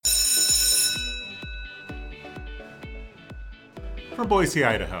From Boise,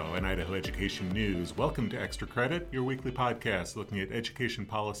 Idaho, and Idaho Education News, welcome to Extra Credit, your weekly podcast looking at education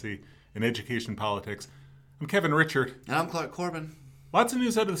policy and education politics. I'm Kevin Richard. And I'm Clark Corbin. Lots of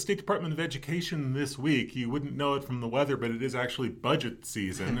news out of the State Department of Education this week. You wouldn't know it from the weather, but it is actually budget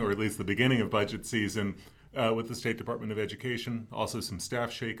season, or at least the beginning of budget season with the State Department of Education. Also some staff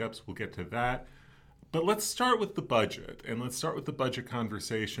shakeups. We'll get to that. But let's start with the budget, and let's start with the budget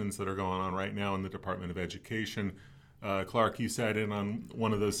conversations that are going on right now in the Department of Education. Clark, you sat in on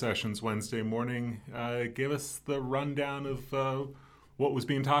one of those sessions Wednesday morning. Give us the rundown of what was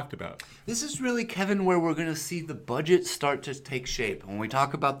being talked about. This is really, Kevin, where we're going to see the budget start to take shape. When we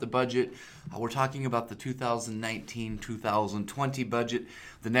talk about the budget, we're talking about the 2019-2020 budget,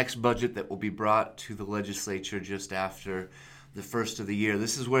 the next budget that will be brought to the legislature just after the first of the year.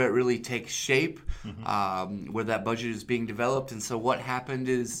 This is where it really takes shape, where that budget is being developed. And so what happened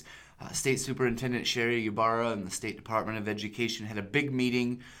is State Superintendent Sherri Ybarra and the State Department of Education had a big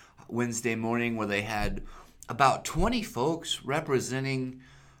meeting Wednesday morning where they had about 20 folks representing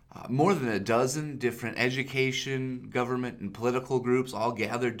more than a dozen different education, government, and political groups all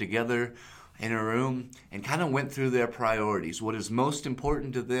gathered together in a room and kind of went through their priorities. What is most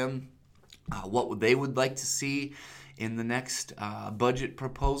important to them, what they would like to see in the next budget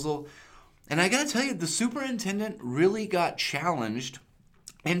proposal. And I got to tell you, the superintendent really got challenged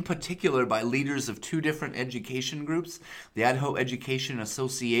in particular by leaders of two different education groups, the Idaho Education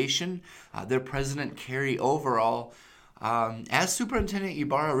Association, their president, Sherri Ybarra, as Superintendent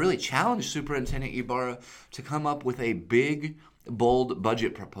Ybarra really challenged Superintendent Ybarra to come up with a big, bold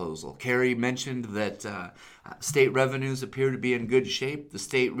budget proposal. Sherri mentioned that state revenues appear to be in good shape. The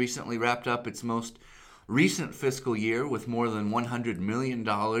state recently wrapped up its most recent fiscal year with more than $100 million in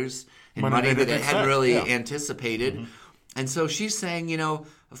money that it hadn't really anticipated. Mm-hmm. And so she's saying,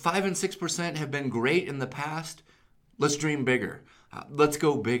 5 and 6% have been great in the past. Let's dream bigger. Let's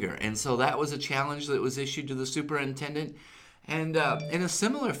go bigger. And so that was a challenge that was issued to the superintendent. And in a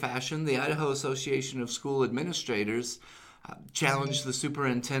similar fashion, the Idaho Association of School Administrators challenged the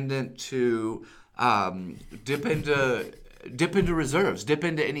superintendent to dip into reserves, dip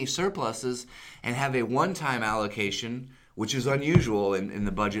into any surpluses, and have a one-time allocation, which is unusual in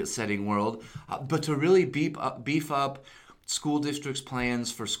the budget-setting world, but to really beef up school districts'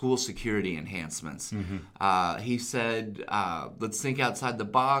 plans for school security enhancements. Mm-hmm. He said, let's think outside the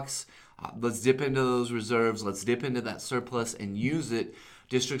box. Let's dip into those reserves. Let's dip into that surplus and use it.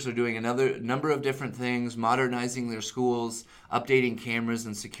 Districts are doing another number of different things, modernizing their schools, updating cameras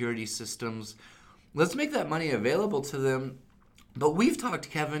and security systems. Let's make that money available to them. But we've talked,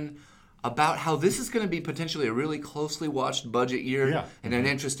 Kevin, about how this is going to be potentially a really closely watched budget year and an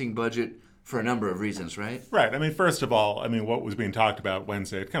interesting budget for a number of reasons, right? Right. First of all, what was being talked about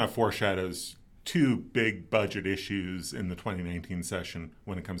Wednesday, it kind of foreshadows two big budget issues in the 2019 session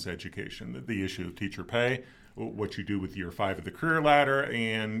when it comes to education. The issue of teacher pay, what you do with year 5 of the career ladder,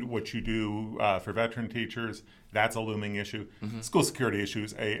 and what you do for veteran teachers. That's a looming issue. Mm-hmm. School security issue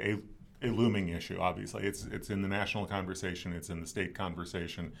is a looming issue, obviously. It's in the national conversation. It's in the state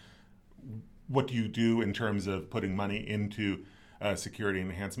conversation. What do you do in terms of putting money into security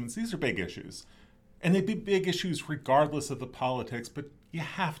enhancements? These are big issues. And they'd be big issues regardless of the politics, but you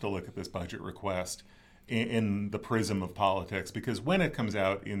have to look at this budget request in the prism of politics, because when it comes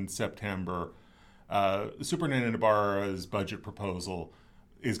out in September, Superintendent Ybarra's budget proposal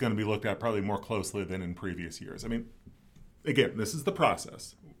is going to be looked at probably more closely than in previous years. Again, this is the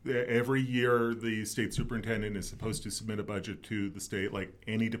process. Every year, the state superintendent is supposed to submit a budget to the state like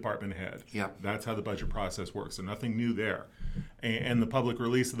any department head. Yep. That's how the budget process works, so nothing new there. And the public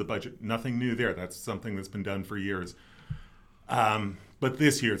release of the budget, nothing new there. That's something that's been done for years. But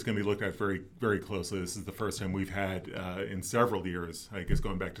this year, it's going to be looked at very, very closely. This is the first time we've had in several years, I guess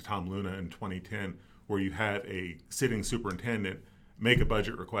going back to Tom Luna in 2010, where you had a sitting superintendent make a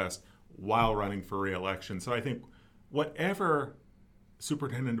budget request while running for re-election. So I think whatever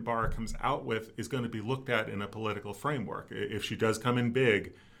Superintendent Ybarra comes out with is going to be looked at in a political framework. If she does come in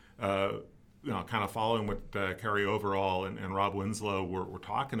big, kind of following what Sherri Ybarra and Rob Winslow were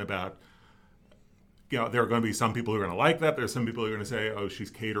talking about, there are going to be some people who are going to like that. There's some people who are going to say, oh, she's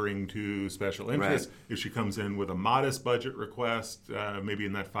catering to special interests. Right. If she comes in with a modest budget request, maybe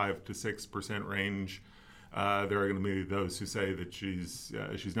in that 5 to 6% range, there are going to be those who say that she's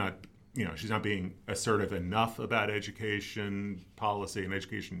not being assertive enough about education policy and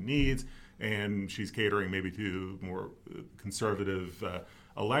education needs, and she's catering maybe to more conservative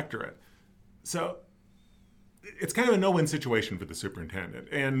electorate. So it's kind of a no-win situation for the superintendent.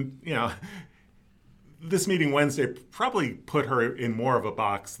 And, this meeting Wednesday probably put her in more of a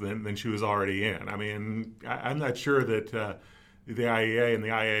box than she was already in. I'm not sure that the IEA and the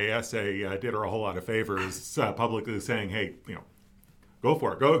IASA did her a whole lot of favors, publicly saying, "Hey, go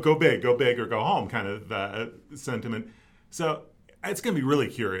for it, go big, or go home," kind of sentiment. So it's going to be really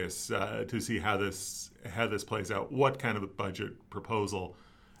curious to see how this plays out. What kind of a budget proposal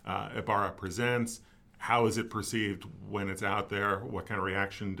Ybarra presents? How is it perceived when it's out there? What kind of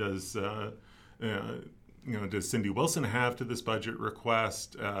reaction does does Cindy Wilson have to this budget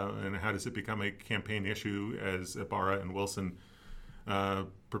request? And how does it become a campaign issue as Ybarra and Wilson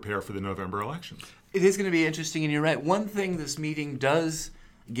prepare for the November elections? It is going to be interesting, and you're right. One thing this meeting does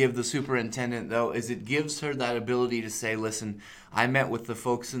give the superintendent, though, is it gives her that ability to say, listen, I met with the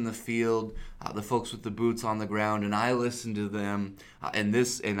folks in the field, the folks with the boots on the ground, and I listened to them, and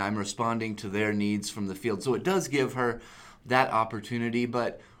I'm responding to their needs from the field. So it does give her that opportunity,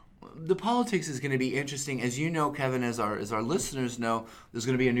 but the politics is going to be interesting. As you know, Kevin, as our listeners know, there's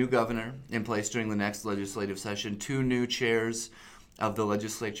going to be a new governor in place during the next legislative session. 2 new chairs of the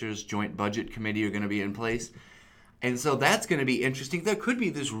legislature's Joint Budget Committee are going to be in place. And so that's going to be interesting. There could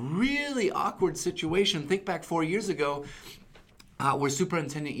be this really awkward situation. Think back 4 years ago where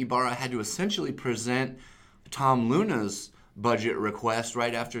Superintendent Ybarra had to essentially present Tom Luna's budget request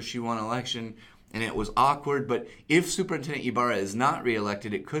right after she won election, and it was awkward. But if Superintendent Ybarra is not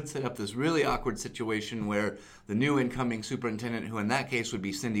reelected, it could set up this really awkward situation where the new incoming superintendent, who in that case would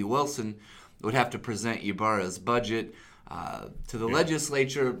be Cindy Wilson, would have to present Ybarra's budget to the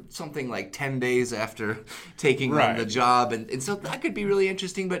legislature something like 10 days after taking on the job. And so that could be really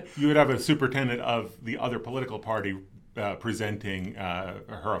interesting. But you would have a superintendent of the other political party presenting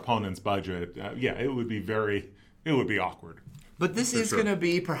her opponent's budget. It would be awkward. But this is going to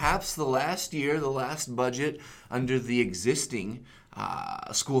be perhaps the last budget under the existing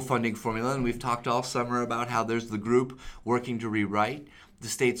school funding formula. And we've talked all summer about how there's the group working to rewrite the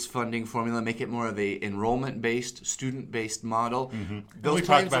state's funding formula, make it more of a enrollment-based, student-based model. Mm-hmm. Those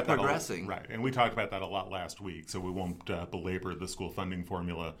plans are progressing. Right, and we talked about that a lot last week, so we won't belabor the school funding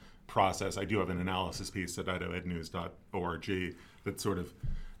formula process. I do have an analysis piece at idahoednews.org that sort of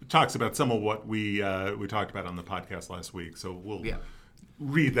talks about some of what we talked about on the podcast last week, so we'll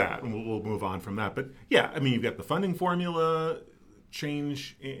read that and we'll move on from that. But you've got the funding formula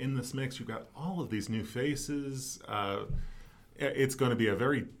change in this mix. You've got all of these new faces. It's going to be a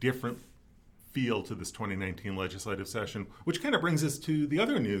very different feel to this 2019 legislative session, which kind of brings us to the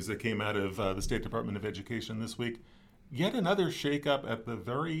other news that came out of the State Department of Education this week. Yet another shakeup at the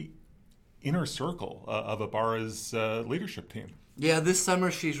very inner circle of Ybarra's leadership team. Yeah, this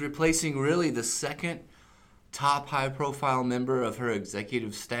summer she's replacing really the second top high-profile member of her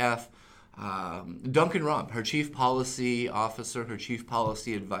executive staff, Duncan Robb, her chief policy officer, her chief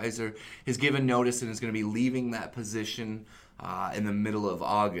policy advisor, has given notice and is going to be leaving that position in the middle of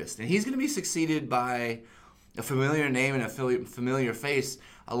August. And he's going to be succeeded by a familiar name and a familiar face.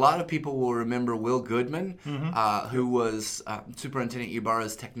 A lot of people will remember Will Goodman, who was Superintendent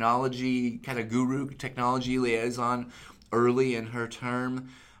Ybarra's technology kind of guru, technology liaison early in her term.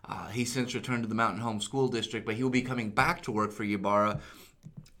 He's since returned to the Mountain Home School District, but he will be coming back to work for Ybarra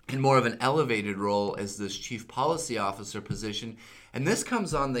in more of an elevated role as this chief policy officer position. And this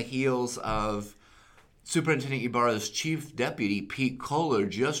comes on the heels of Superintendent Ybarra's chief deputy, Pete Kohler,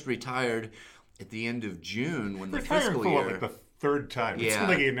 just retired at the end of June when the fiscal year... Like the third time. It's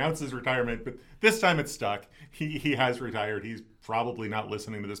like he announced his retirement, but this time it's stuck. He has retired. He's probably not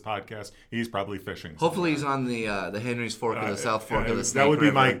listening to this podcast. He's probably fishing. Hopefully he's on the Henry's Fork or the South Fork of the Snake That would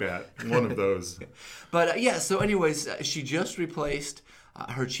River. be my bet. One of those. But so anyways, she just replaced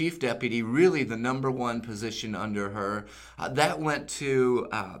her chief deputy, really the number one position under her. That went to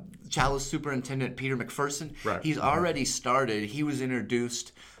Chalice Superintendent Peter McPherson. Right. He's already started. He was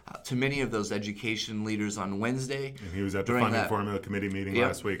introduced to many of those education leaders on Wednesday. And he was at the funding formula committee meeting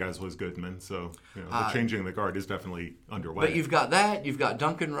last week, as was Goodman. So the changing of the guard is definitely underway. But you've got that. You've got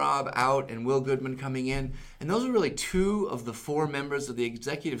Duncan Robb out and Will Goodman coming in. And those are really 2 of the 4 members of the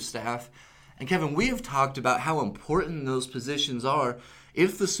executive staff. And Kevin, we have talked about how important those positions are.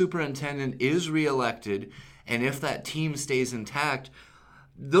 If the superintendent is reelected and if that team stays intact,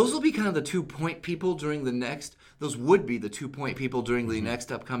 those will be kind of the 2-point people during the next, those would be the 2-point people during the next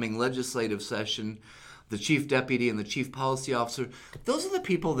upcoming legislative session, the chief deputy and the chief policy officer. Those are the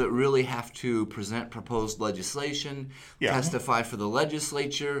people that really have to present proposed legislation, testify for the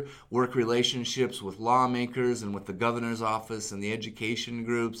legislature, work relationships with lawmakers and with the governor's office and the education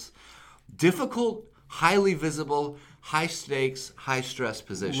groups. Difficult, highly visible, high stakes, high stress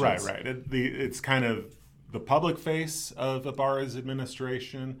positions. Right. It's kind of the public face of Ybarra's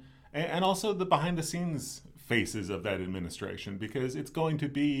administration and also the behind the scenes faces of that administration, because it's going to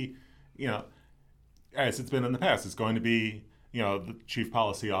be, as it's been in the past, it's going to be the chief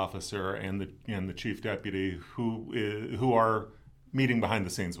policy officer and the chief deputy who are meeting behind the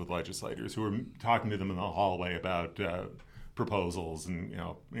scenes with legislators, who are talking to them in the hallway about proposals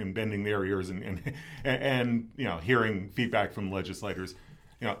and bending their ears and hearing feedback from legislators.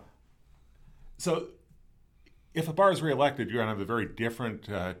 So if Ybarra is reelected, you're going to have a very different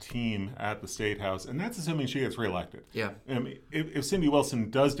team at the State House, and that's assuming she gets reelected. Yeah. If Cindy Wilson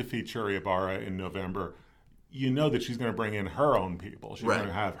does defeat Sherri Ybarra in November, that she's going to bring in her own people. She's going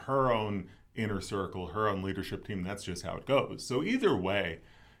to have her own inner circle, her own leadership team. That's just how it goes. So either way,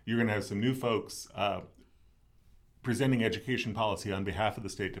 you're going to have some new folks presenting education policy on behalf of the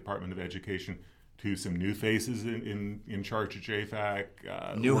State Department of Education to some new faces in charge of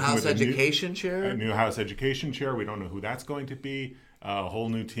JFAC. New House Education Chair? A new House Education Chair. We don't know who that's going to be. A whole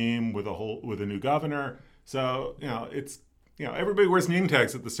new team with a new governor. So, everybody wears name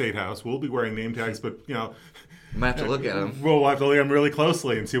tags at the State House. We'll be wearing name tags, but, might have to look at them. We'll have to look at them really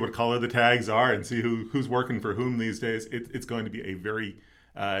closely and see what color the tags are and see who's working for whom these days. It's going to be a very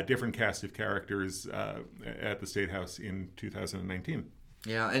different cast of characters at the State House in 2019.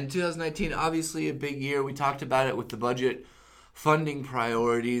 Yeah, and 2019, obviously a big year. We talked about it with the budget funding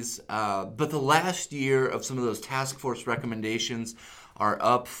priorities, but the last year of some of those task force recommendations are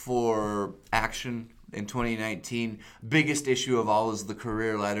up for action in 2019. Biggest issue of all is the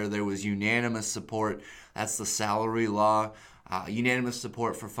career ladder. There was unanimous support. That's the salary law. Unanimous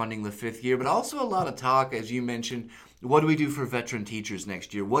support for funding the fifth year, but also a lot of talk, as you mentioned. What do we do for veteran teachers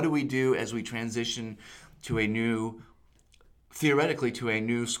next year? What do we do as we transition to theoretically to a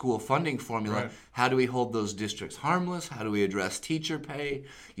new school funding formula? Right. How do we hold those districts harmless? How do we address teacher pay?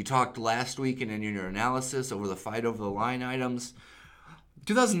 You talked last week and in your analysis over the fight over the line items.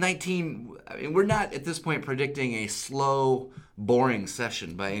 2019, we're not at this point predicting a slow, boring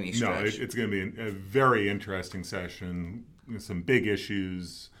session by any stretch. No, it's going to be a very interesting session, some big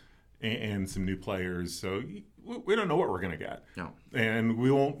issues and some new players. So we don't know what we're going to get. No. And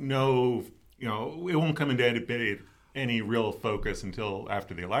we won't know, it won't come into any real focus until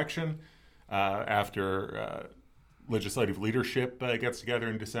after the election, after legislative leadership gets together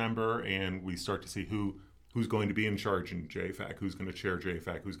in December, and we start to see who's going to be in charge in JFAC, who's going to chair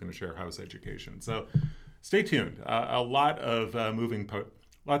JFAC, who's going to chair House Education. So stay tuned. A lot of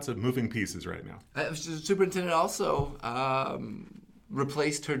lots of moving pieces right now. The superintendent also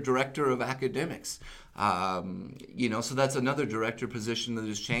replaced her director of academics. So that's another director position that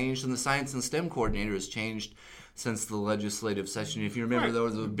has changed, and the science and STEM coordinator has changed since the legislative session. If you remember, there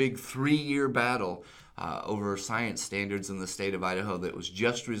was a big 3-year battle over science standards in the state of Idaho that was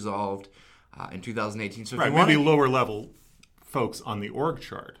just resolved in 2018. So maybe lower level folks on the org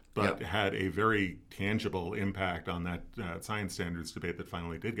chart, but had a very tangible impact on that science standards debate that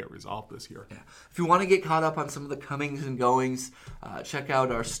finally did get resolved this year. Yeah. If you want to get caught up on some of the comings and goings, check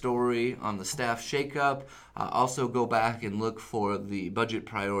out our story on the staff shakeup. Also go back and look for the budget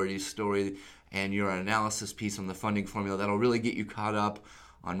priorities story and your analysis piece on the funding formula. That'll really get you caught up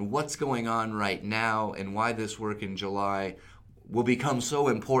on what's going on right now and why this work in July will become so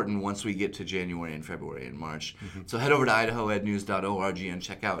important once we get to January and February and March. Mm-hmm. So head over to idahoednews.org and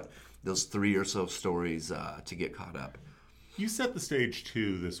check out those 3 or so stories to get caught up. You set the stage,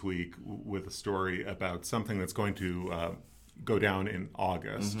 too, this week with a story about something that's going to go down in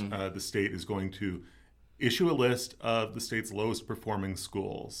August. Mm-hmm. The state is going to issue a list of the state's lowest performing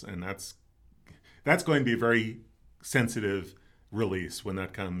schools, and that's going to be a very sensitive release when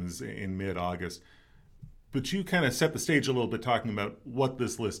that comes in mid-August. But you kind of set the stage a little bit talking about what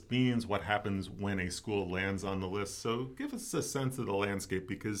this list means, what happens when a school lands on the list. So give us a sense of the landscape,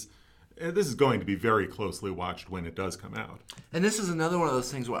 because this is going to be very closely watched when it does come out. And this is another one of those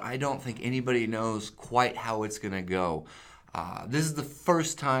things where I don't think anybody knows quite how it's going to go. This is the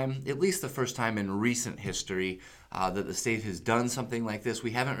first time, at least the first time in recent history, that the state has done something like this.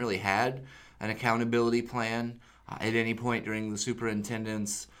 We haven't really had an accountability plan at any point during the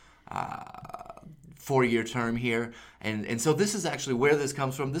superintendent's 4-year term here. And so this is actually where this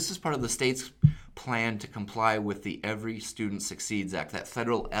comes from. This is part of the state's plan to comply with the Every Student Succeeds Act, that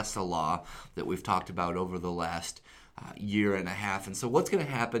federal ESSA law that we've talked about over the last year and a half. And so what's going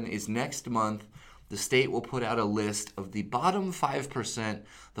to happen is next month, the state will put out a list of the bottom 5%,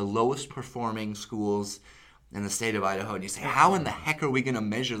 the lowest performing schools in the state of Idaho. And you say, how in the heck are we going to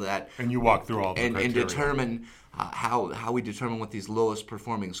measure that? And you walk through all the criteria. And determine how we determine what these lowest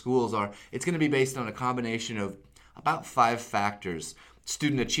performing schools are. It's going to be based on a combination of about 5 factors: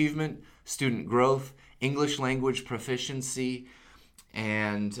 student achievement, student growth, English language proficiency,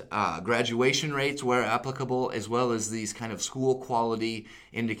 and graduation rates where applicable, as well as these kind of school quality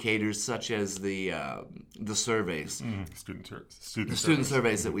indicators such as the surveys. Student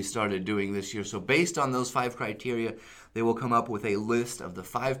surveys that we started doing this year. So based on those 5 criteria, they will come up with a list of the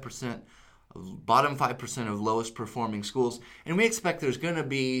 5%, bottom 5% of lowest performing schools. And we expect there's going to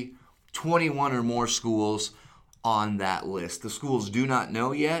be 21 or more schools on that list. The schools do not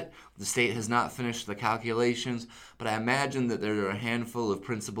know yet. The state has not finished the calculations, but I imagine that there are a handful of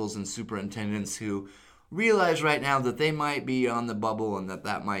principals and superintendents who realize right now that they might be on the bubble and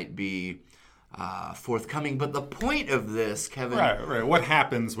that might be forthcoming. But the point of this, Kevin, right. What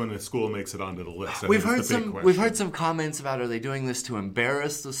happens when a school makes it onto the list? We've heard some comments about, are they doing this to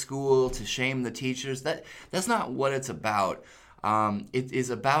embarrass the school, to shame the teachers? That's not what it's about. It is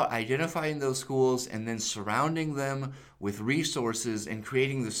about identifying those schools and then surrounding them with resources and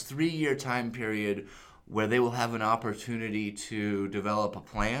creating this 3-year time period where they will have an opportunity to develop a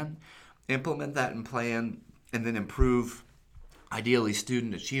plan, implement that plan, and then improve, ideally,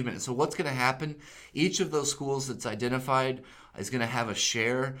 student achievement. And so what's going to happen, each of those schools that's identified is going to have a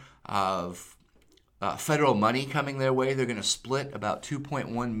share of federal money coming their way. They're going to split about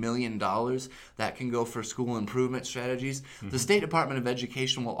 $2.1 million. That can go for school improvement strategies. Mm-hmm. The State Department of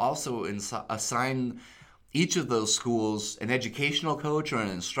Education will also assign each of those schools an educational coach or an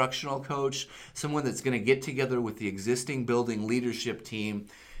instructional coach, someone that's going to get together with the existing building leadership team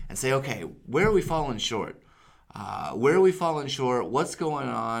and say, okay, where are we falling short? What's going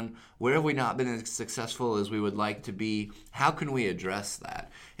on? Where have we not been as successful as we would like to be? How can we address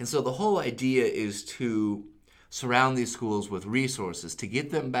that? And so the whole idea is to surround these schools with resources, to get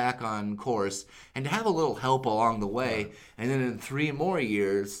them back on course, and to have a little help along the way. And then in 3 more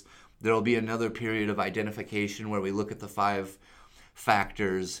years, there will be another period of identification where we look at the 5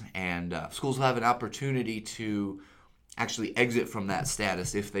 factors, and schools will have an opportunity to actually exit from that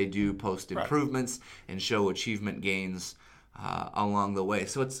status if they do post improvements and show achievement gains along the way.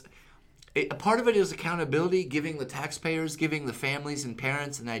 So a part of it is accountability, giving the taxpayers, giving the families and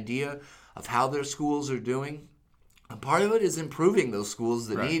parents an idea of how their schools are doing. A part of it is improving those schools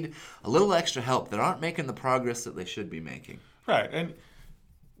that need a little extra help, that aren't making the progress that they should be making. Right, and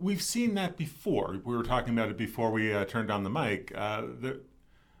we've seen that before. We were talking about it before we turned on the mic.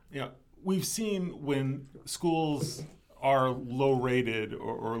 We've seen when schools are low rated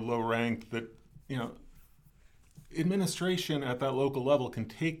or low ranked, that administration at that local level can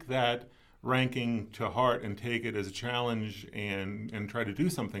take that ranking to heart and take it as a challenge and try to do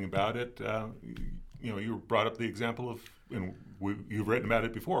something about it. You brought up the example of, you've written about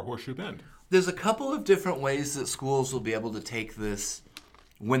it before, Horseshoe Bend. There's a couple of different ways that schools will be able to take this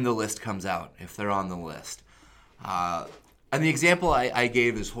when the list comes out, if they're on the list. And the example I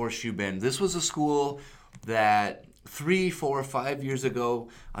gave is Horseshoe Bend. This was a school that 3, 4, 5 years ago,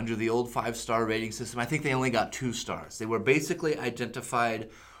 under the old 5-star rating system, I think they only got 2 stars. They were basically identified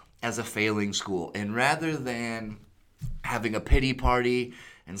as a failing school. And rather than having a pity party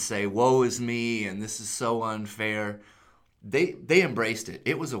and say, woe is me, and this is so unfair, they embraced it.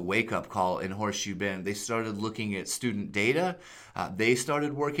 It was a wake-up call in Horseshoe Bend. They started looking at student data. They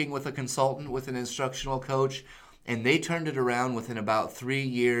started working with a consultant, with an instructional coach, and they turned it around within about 3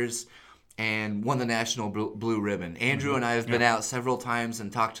 years and won the National Blue Ribbon. Andrew and I have been out several times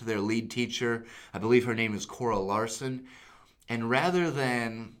and talked to their lead teacher. I believe her name is Cora Larson. And rather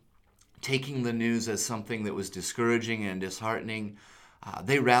than taking the news as something that was discouraging and disheartening,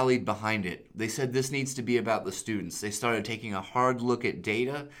 they rallied behind it. They said this needs to be about the students. They started taking a hard look at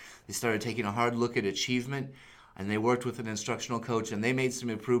data. They started taking a hard look at achievement. And they worked with an instructional coach, and they made some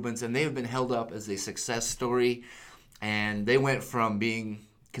improvements. And they have been held up as a success story. And they went from being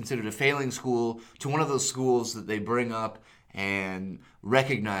considered a failing school to one of those schools that they bring up and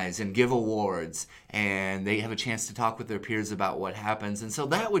recognize and give awards, and they have a chance to talk with their peers about what happens. And so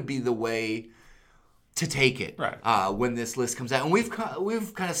that would be the way to take it when this list comes out. And we've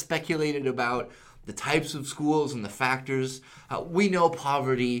kind of speculated about the types of schools and the factors. We know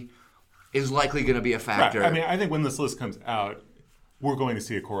poverty is likely going to be a factor. Right. I mean, I think when this list comes out, we're going to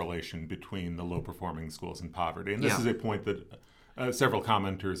see a correlation between the low-performing schools and poverty. And this is a point that several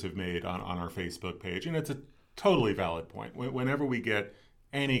commenters have made on our Facebook page, and it's a totally valid point. Whenever we get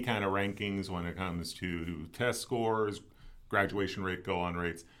any kind of rankings when it comes to test scores, graduation rate, go-on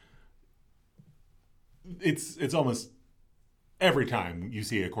rates, it's almost every time you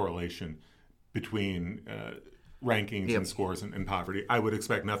see a correlation between rankings and scores and poverty. I would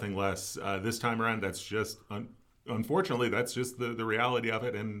expect nothing less this time around. That's just, unfortunately, that's just the reality of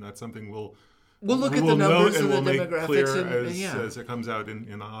it, and that's something we'll look at the numbers and the demographics as it comes out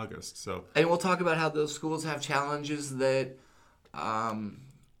in August. So, and we'll talk about how those schools have challenges that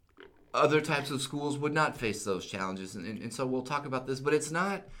other types of schools would not face those challenges. And so we'll talk about this, but it's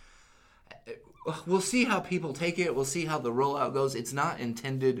not, we'll see how people take it. We'll see how the rollout goes. It's not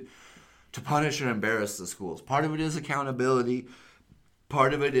intended to punish or embarrass the schools. Part of it is accountability.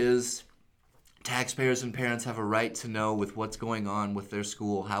 Part of it is taxpayers and parents have a right to know with what's going on with their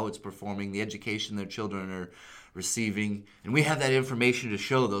school, how it's performing, the education their children are receiving. And we have that information to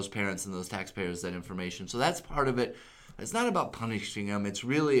show those parents and those taxpayers that information. So that's part of it. It's not about punishing them. It's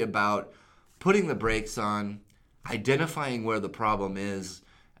really about putting the brakes on, identifying where the problem is,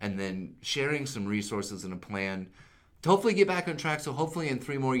 and then sharing some resources and a plan to hopefully get back on track. So hopefully in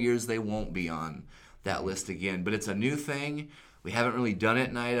 3 more years they won't be on that list again. But it's a new thing. We haven't really done it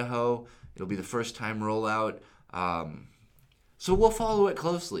in Idaho. It'll be the first time rollout. So we'll follow it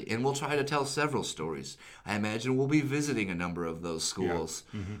closely, and we'll try to tell several stories. I imagine we'll be visiting a number of those schools.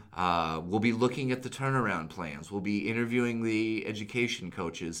 Yeah. Mm-hmm. We'll be looking at the turnaround plans. We'll be interviewing the education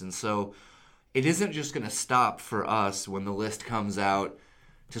coaches. And so it isn't just going to stop for us when the list comes out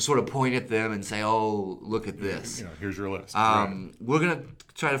to sort of point at them and say, oh, look at this. Here's your list. Right. We're going to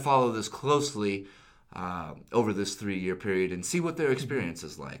try to follow this closely over this 3-year period and see what their experience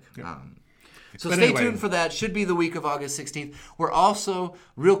is like. Yeah. So stay tuned for that. Should be the week of August 16th. We're also,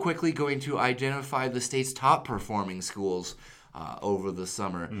 real quickly, going to identify the state's top performing schools over the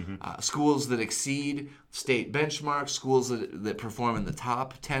summer. Mm-hmm. Schools that exceed state benchmarks, schools that perform in the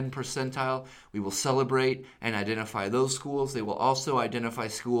top 10 percentile. We will celebrate and identify those schools. They will also identify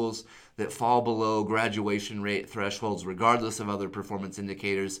schools that fall below graduation rate thresholds, regardless of other performance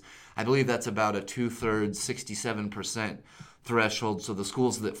indicators. I believe that's about a 2/3, 67% threshold. So the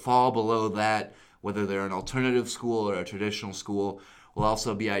schools that fall below that, whether they're an alternative school or a traditional school, will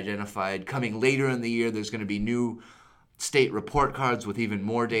also be identified. Coming later in the year, there's going to be new state report cards with even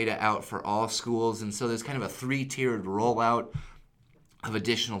more data out for all schools. And so there's kind of a 3-tiered rollout of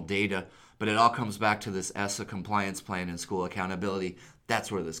additional data, but it all comes back to this ESSA compliance plan and school accountability.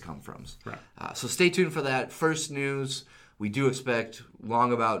 That's where this comes from. Right. So stay tuned for that. First news, we do expect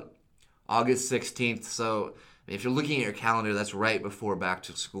long about August 16th. So if you're looking at your calendar, that's right before back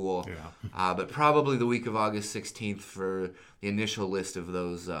to school. Yeah. But probably the week of August 16th for the initial list of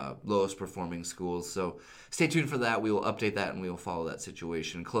those lowest performing schools. So stay tuned for that. We will update that and we will follow that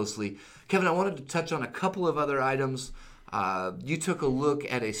situation closely. Kevin, I wanted to touch on a couple of other items. You took a look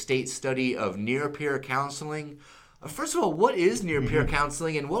at a state study of near-peer counseling. First of all, what is near-peer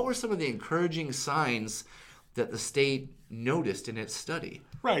counseling, and what were some of the encouraging signs that the state noticed in its study?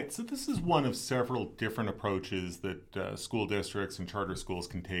 Right. So this is one of several different approaches that school districts and charter schools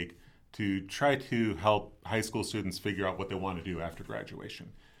can take to try to help high school students figure out what they want to do after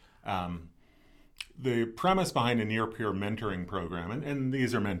graduation. The premise behind a near-peer mentoring program, and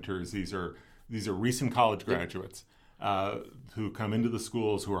these are mentors, these are recent college graduates who come into the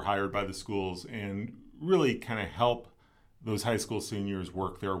schools, who are hired by the schools, and really kind of help those high school seniors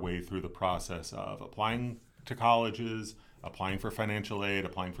work their way through the process of applying to colleges, applying for financial aid,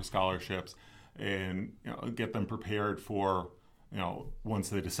 applying for scholarships, and get them prepared for, once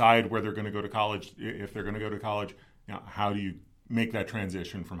they decide where they're going to go to college, if they're going to go to college, how do you make that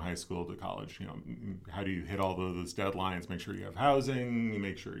transition from high school to college? How do you hit all those deadlines? Make sure you have housing. You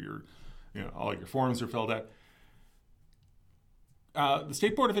make sure all your forms are filled out. The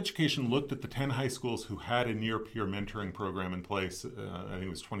State Board of Education looked at the 10 high schools who had a near-peer mentoring program in place. I think it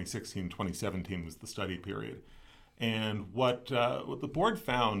was 2016, 2017 was the study period. And what the board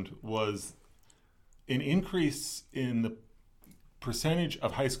found was an increase in the percentage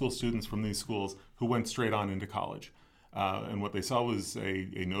of high school students from these schools who went straight on into college. And what they saw was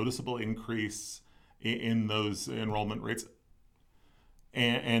a noticeable increase in those enrollment rates,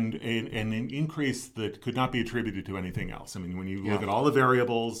 and an increase that could not be attributed to anything else. I mean, when you look at all the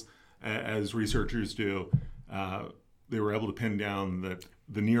variables, as researchers do, they were able to pin down that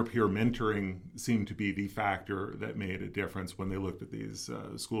the near-peer mentoring seemed to be the factor that made a difference when they looked at these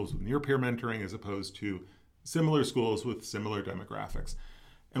schools with near-peer mentoring as opposed to similar schools with similar demographics.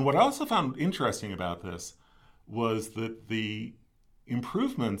 And what I also found interesting about this was that the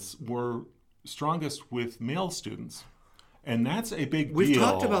improvements were strongest with male students. And that's a big deal. We've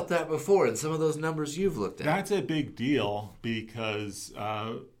talked about that before in some of those numbers you've looked at. That's a big deal because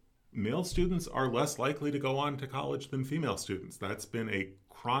male students are less likely to go on to college than female students. That's been a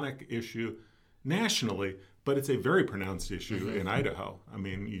chronic issue nationally, but it's a very pronounced issue in Idaho. I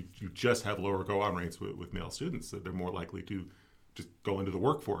mean, you just have lower go-on rates with male students. So they're more likely to just go into the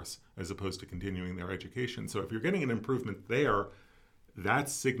workforce as opposed to continuing their education. So if you're getting an improvement there,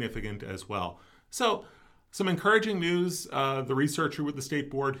 that's significant as well. So some encouraging news. The researcher with the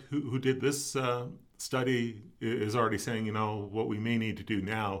state board who did this study is already saying, what we may need to do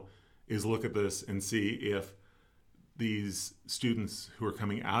now is look at this and see if these students who are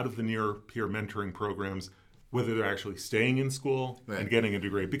coming out of the near-peer mentoring programs, whether they're actually staying in school and getting a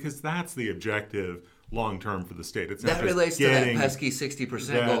degree, because that's the objective long-term for the state. It's not that relates to that pesky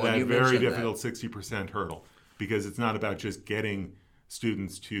 60% goal. That you very mentioned difficult 60% hurdle, because it's not about just getting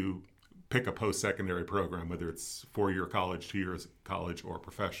students to pick a post-secondary program, whether it's 4-year college, 2 years college, or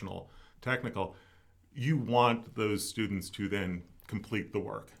professional technical. You want those students to then complete the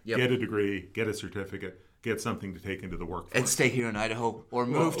work, get a degree, get a certificate, get something to take into the workforce. And stay here in Idaho or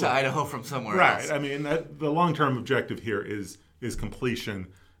move to Idaho from somewhere else. Right. I mean, the long-term objective here is completion.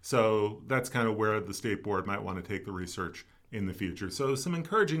 So that's kind of where the state board might want to take the research in the future. So some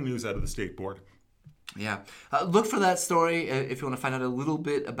encouraging news out of the state board. Yeah. Look for that story if you want to find out a little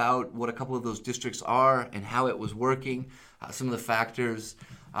bit about what a couple of those districts are and how it was working, some of the factors.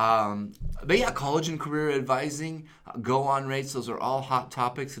 But yeah, college and career advising, go-on rates, those are all hot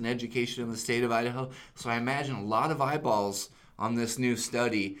topics in education in the state of Idaho. So I imagine a lot of eyeballs on this new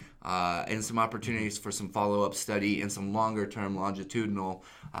study and some opportunities for some follow-up study and some longer-term longitudinal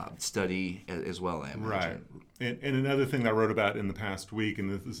study as well, I imagine. Right. And another thing I wrote about in the past week, and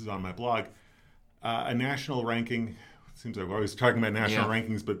this is on my blog, a national ranking. It seems like we're always talking about national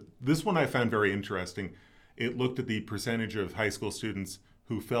rankings, but this one I found very interesting. It looked at the percentage of high school students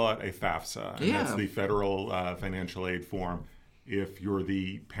who fill out a FAFSA, and that's the federal financial aid form. If you're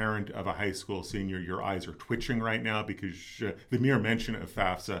the parent of a high school senior, your eyes are twitching right now because the mere mention of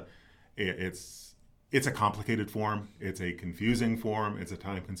FAFSA, it's a complicated form. It's a confusing form. It's a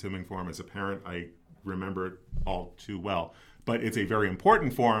time-consuming form. As a parent, I remember it all too well. But it's a very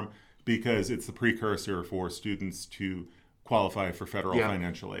important form because it's the precursor for students to qualify for federal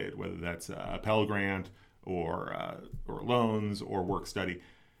financial aid, whether that's a Pell Grant or loans or work study.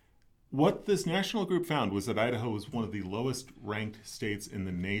 What this national group found was that Idaho was one of the lowest ranked states in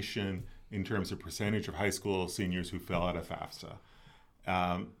the nation in terms of percentage of high school seniors who fell out of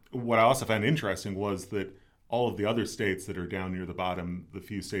FAFSA. What I also found interesting was that all of the other states that are down near the bottom, the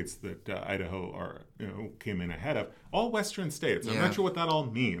few states that Idaho came in ahead of, all Western states. I'm not sure what that all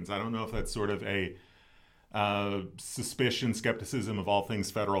means. I don't know if that's sort of a suspicion, skepticism of all things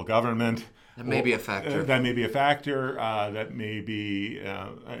federal government. That may be a factor. That may be a factor. That may be,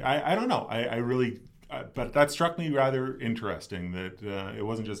 I don't know. I really, but that struck me rather interesting that it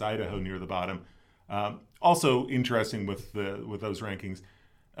wasn't just Idaho near the bottom. Also interesting with those rankings,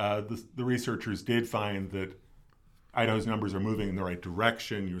 the researchers did find that Idaho's numbers are moving in the right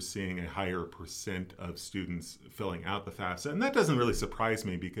direction. You're seeing a higher percent of students filling out the FAFSA. And that doesn't really surprise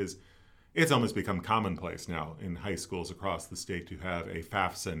me because it's almost become commonplace now in high schools across the state to have a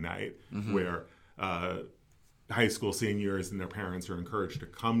FAFSA night where high school seniors and their parents are encouraged to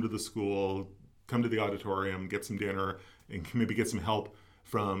come to the school, come to the auditorium, get some dinner, and maybe get some help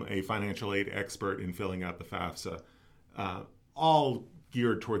from a financial aid expert in filling out the FAFSA. All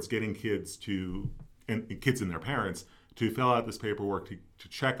geared towards getting kids and their parents to fill out this paperwork to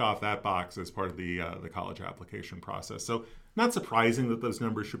check off that box as part of the college application process. So not surprising that those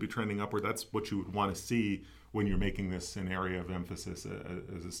numbers should be trending upward. That's what you would want to see when you're making this an area of emphasis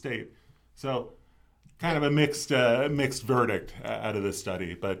as a state. So kind of a mixed verdict out of this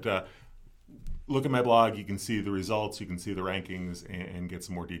study. But look at my blog. You can see the results. You can see the rankings and get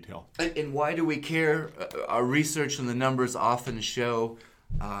some more detail. And why do we care? Our research and the numbers often show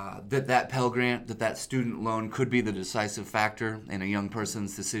that Pell Grant, that student loan could be the decisive factor in a young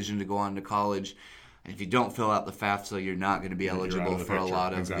person's decision to go on to college. And if you don't fill out the FAFSA, you're not going to be eligible for a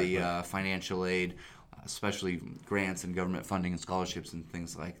lot of the financial aid, especially grants and government funding and scholarships and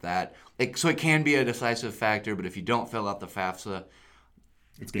things like that. So it can be a decisive factor, but if you don't fill out the FAFSA,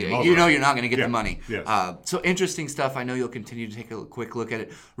 it's game over. You're not going to get the money. Yes. So interesting stuff. I know you'll continue to take a quick look at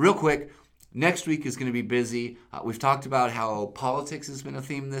it. Real quick, next week is going to be busy. We've talked about how politics has been a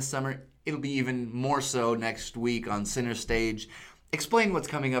theme this summer. It'll be even more so next week on Center Stage. Explain what's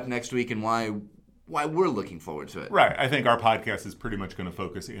coming up next week and why we're looking forward to it. Right. I think our podcast is pretty much going to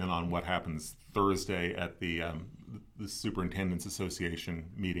focus in on what happens Thursday at the Superintendent's Association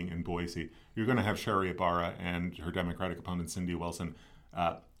meeting in Boise. You're going to have Sherri Ybarra and her Democratic opponent, Cindy Wilson.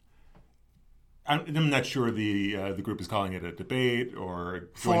 I'm not sure the group is calling it a debate or a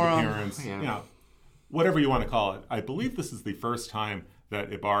joint appearance. Whatever you want to call it. I believe this is the first time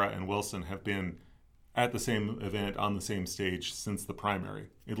that Ybarra and Wilson have been at the same event on the same stage since the primary,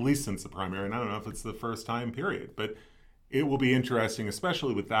 at least since the primary. And I don't know if it's the first time, period. But it will be interesting,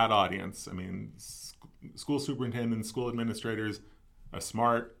 especially with that audience. I mean, school superintendents, school administrators, a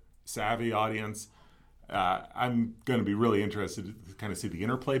smart, savvy audience. I'm going to be really interested to kind of see the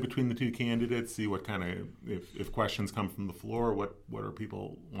interplay between the two candidates, see what kind of, if questions come from the floor, what are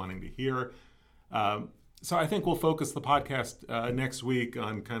people wanting to hear. So I think we'll focus the podcast next week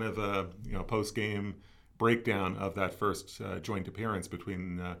on kind of a post-game breakdown of that first joint appearance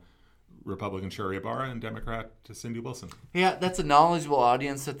between Republican Sherri Ybarra and Democrat Cindy Wilson. Yeah, that's a knowledgeable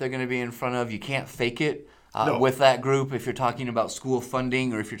audience that they're going to be in front of. You can't fake it No. with that group if you're talking about school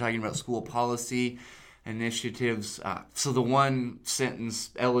funding or if you're talking about school policy initiatives. So the one sentence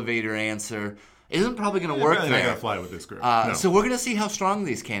elevator answer isn't probably going to work Probably there. not going to fly with this group. No. So we're going to see how strong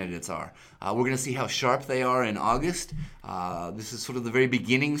these candidates are. We're going to see how sharp they are in August. This is sort of the very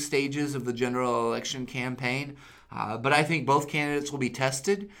beginning stages of the general election campaign. But I think both candidates will be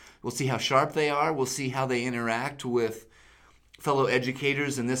tested. We'll see how sharp they are. We'll see how they interact with fellow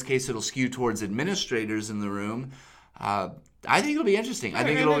educators. In this case, it'll skew towards administrators in the room. I think it'll be interesting. I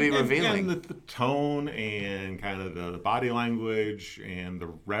think it'll be revealing. And the tone and kind of the body language and the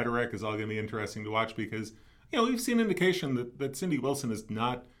rhetoric is all going to be interesting to watch because, we've seen indication that Cindy Wilson is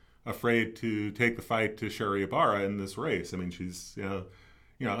not afraid to take the fight to Sherri Ybarra in this race. I mean, she's,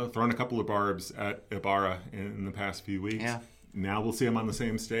 thrown a couple of barbs at Ybarra in the past few weeks. Yeah. Now we'll see them on the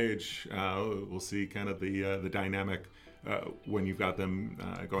same stage. We'll see kind of the dynamic when you've got them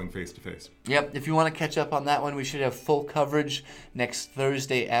going face to face. Yep, if you want to catch up on that one, we should have full coverage next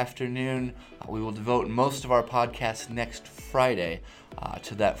Thursday afternoon. We will devote most of our podcast next Friday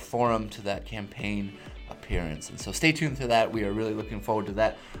to that forum, to that campaign appearance. And so stay tuned to that. We are really looking forward to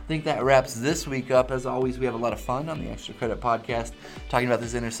that. I think that wraps this week up. As always, we have a lot of fun on the Extra Credit Podcast, talking about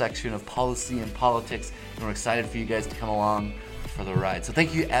this intersection of policy and politics, and we're excited for you guys to come along for the ride. So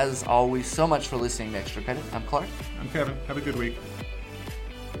thank you, as always, so much for listening to Extra Credit. I'm Clark. I'm Kevin. Have a good week.